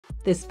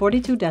This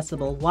 42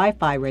 decibel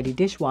Wi-Fi ready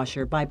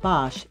dishwasher by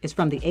Bosch is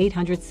from the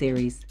 800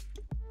 series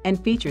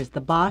and features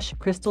the Bosch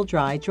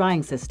CrystalDry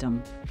drying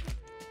system.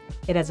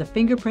 It has a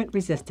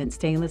fingerprint-resistant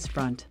stainless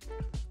front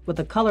with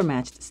a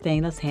color-matched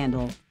stainless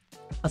handle,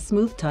 a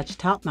smooth-touch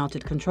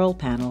top-mounted control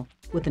panel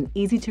with an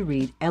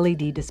easy-to-read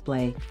LED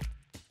display,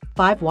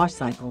 5 wash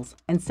cycles,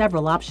 and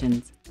several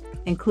options,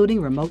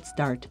 including remote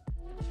start,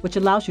 which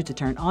allows you to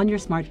turn on your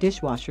smart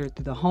dishwasher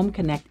through the Home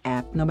Connect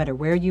app no matter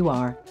where you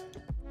are.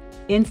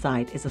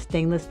 Inside is a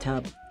stainless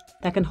tub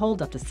that can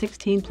hold up to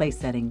 16 place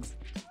settings.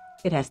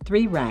 It has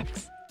 3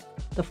 racks.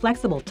 The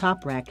flexible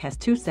top rack has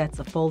 2 sets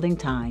of folding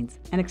tines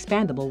and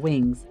expandable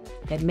wings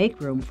that make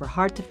room for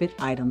hard-to-fit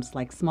items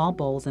like small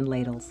bowls and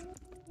ladles.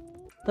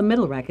 The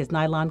middle rack is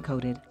nylon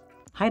coated,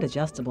 height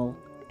adjustable,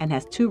 and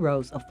has 2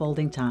 rows of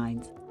folding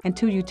tines and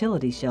 2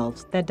 utility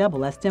shelves that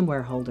double as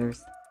stemware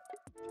holders.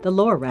 The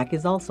lower rack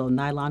is also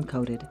nylon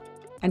coated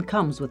and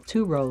comes with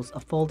 2 rows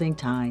of folding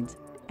tines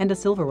and a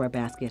silverware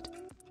basket.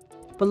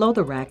 Below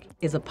the rack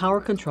is a power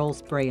control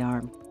spray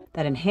arm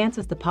that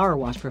enhances the power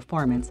wash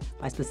performance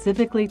by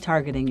specifically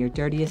targeting your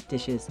dirtiest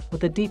dishes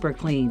with a deeper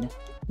clean,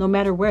 no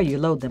matter where you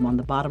load them on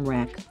the bottom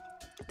rack.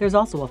 There's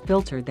also a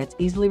filter that's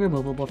easily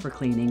removable for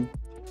cleaning.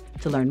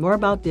 To learn more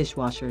about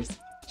dishwashers,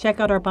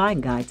 check out our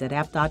buying guides at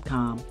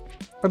app.com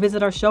or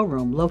visit our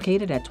showroom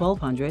located at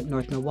 1200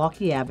 North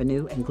Milwaukee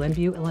Avenue in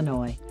Glenview,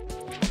 Illinois.